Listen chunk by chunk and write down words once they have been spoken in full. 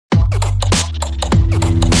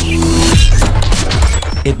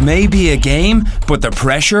It may be a game, but the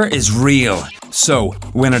pressure is real. So,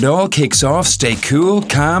 when it all kicks off, stay cool,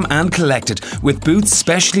 calm and collected with boots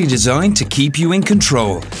specially designed to keep you in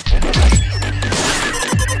control.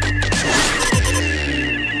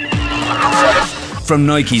 From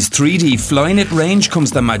Nike's 3D Flyknit range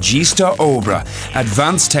comes the Magista Obra.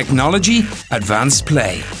 Advanced technology, advanced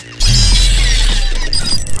play.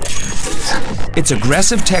 Its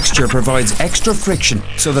aggressive texture provides extra friction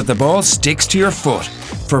so that the ball sticks to your foot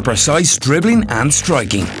for precise dribbling and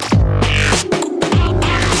striking.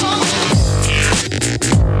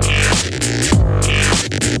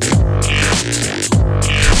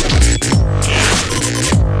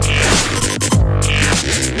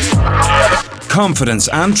 Confidence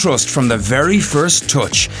and trust from the very first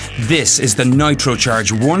touch. This is the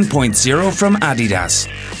Nitrocharge 1.0 from Adidas.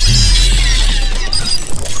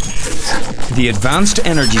 The advanced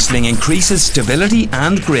Energy Sling increases stability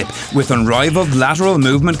and grip with unrivaled lateral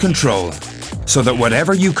movement control, so that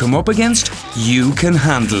whatever you come up against, you can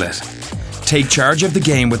handle it. Take charge of the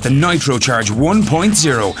game with the Nitrocharge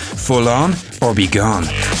 1.0, full on or be gone.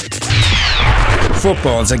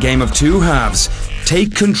 Football's a game of two halves.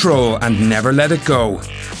 Take control and never let it go.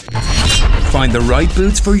 Find the right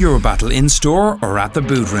boots for your battle in store or at the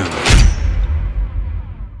boot room.